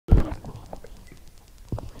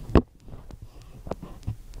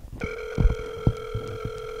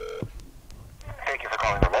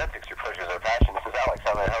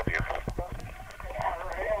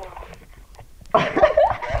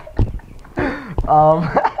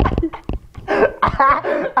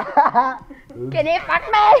Can you fuck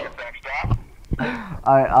me?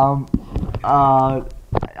 Alright,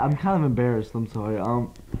 I'm kind of embarrassed, I'm sorry.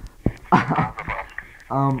 I'd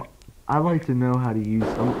like to know how to use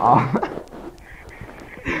them. How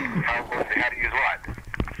to use what?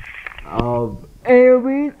 Anal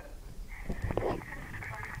beads?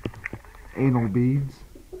 Anal beads?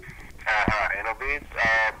 Anal beads,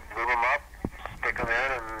 move them up, stick them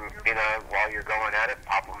in, and, you know, while you're going at it,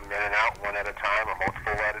 pop them in and out one at a time, or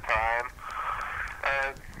multiple at a time.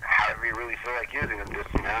 However you really feel like using them,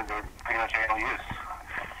 just, you know, they're pretty much anal use.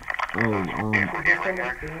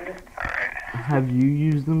 Alright. Have you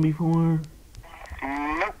used them before?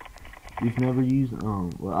 Nope. You've never used them? Oh,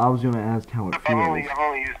 well, I was gonna ask how it feels. I've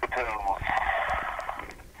only used the pills.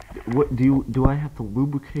 What, do I have to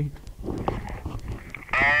lubricate?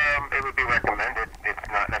 It would be recommended. It's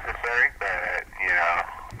not necessary, but, you know.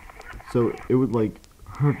 So, it would, like,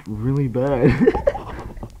 hurt really bad.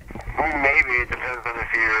 Maybe. It depends on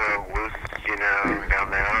if you're loose, you know, down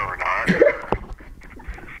there or not.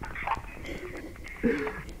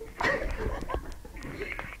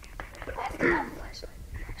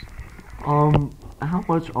 How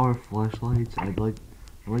much are flashlights? I'd like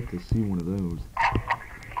to see one of those. The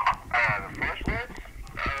flashlights?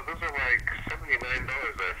 Those are like $79, I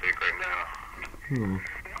think, right now. Oh,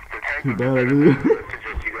 too bad I do. I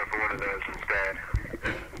suggest you go for one of those instead.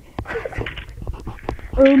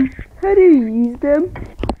 How do you use them?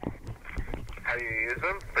 How do you use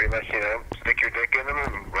them? Pretty much, you know, stick your dick in them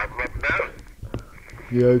and rub them up and down.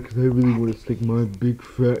 Yeah, because I really want to stick my big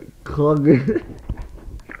fat cock in.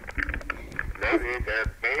 No, dude, they're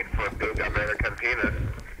made for a big American penis.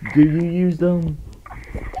 Do you use them?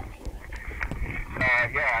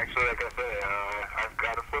 Yeah, actually, like I say, I've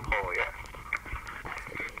got a flip hole, yes.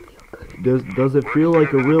 Does it feel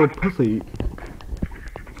like a real pussy?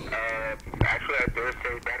 Actually, I dare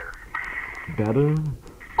say better. Better?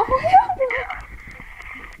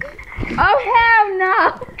 Oh hell no!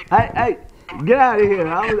 Hey, get out of here!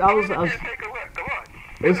 I was. Take a look, come on.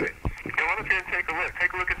 Come on up here and take a look.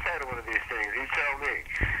 Take a look inside of one of these things. You tell me.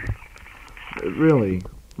 Really?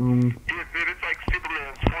 Dude, it's like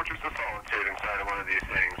Superman's Fortress of Solitude inside of one of these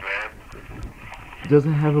things, man. Does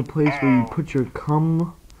it have a place where you put your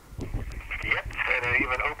cum? Yep, and it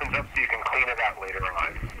even opens up so you can clean it out later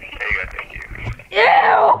on. There you go, thank you.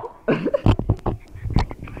 Ew!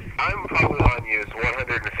 I'm probably on use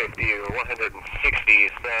 150 or 160,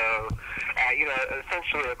 so, you know,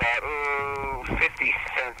 essentially about 50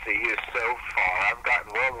 cents a use so far. I've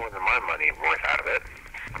gotten well more than my money worth out of it.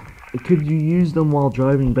 Could you use them while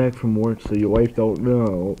driving back from work so your wife don't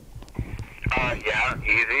know? Yeah,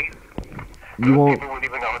 easy. You won't. People wouldn't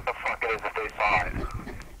even know what the fuck it is if they saw it.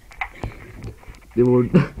 They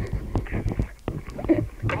would.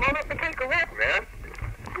 Come on up and take a look, man.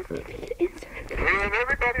 And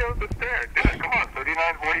everybody else is there. Yeah, come on,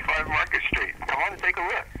 3945 Market Street. Come on and take a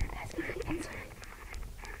look.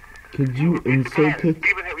 Could you insert it? We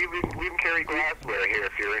even carry glassware here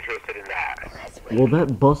if you're interested in that. Will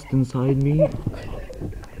that bust inside me? No,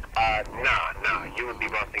 you would be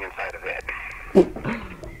busting inside of it.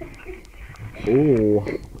 Oh,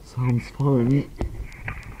 sounds fun.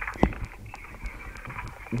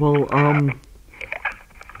 Well,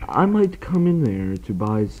 I might come in there to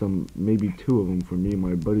buy some, maybe 2 of them for me and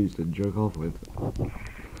my buddies to jerk off with.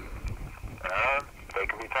 They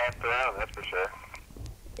can be passed around, that's for sure.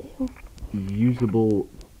 Usable.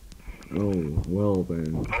 Oh, well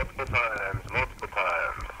then. Multiple times.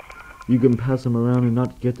 You can pass them around and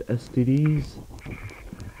not get STDs?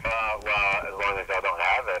 Well, as long as y'all don't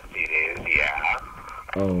have STDs, yeah.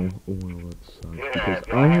 Oh, well, that sucks. Yeah, because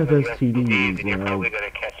don't I have any STDs and you're now. probably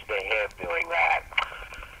gonna catch the hip doing that.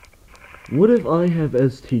 What if I have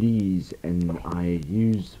STDs and I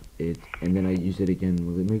use it and then I use it again?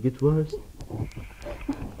 Will it make it worse?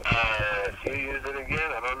 If you use it again,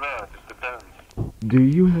 I don't know. It just depends. Do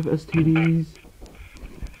you have STDs?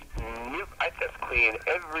 Nope, I test clean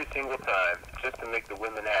every single time just to make the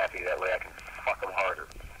women happy. That way I can fuck them harder.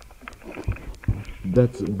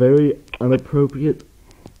 That's very inappropriate.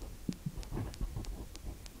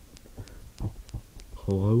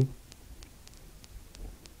 Hello?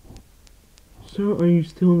 Sir, are you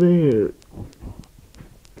still there?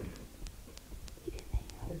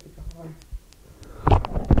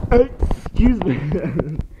 Excuse me.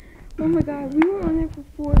 Oh my god, we were on there for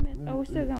 4 minutes. Oh, we're still going.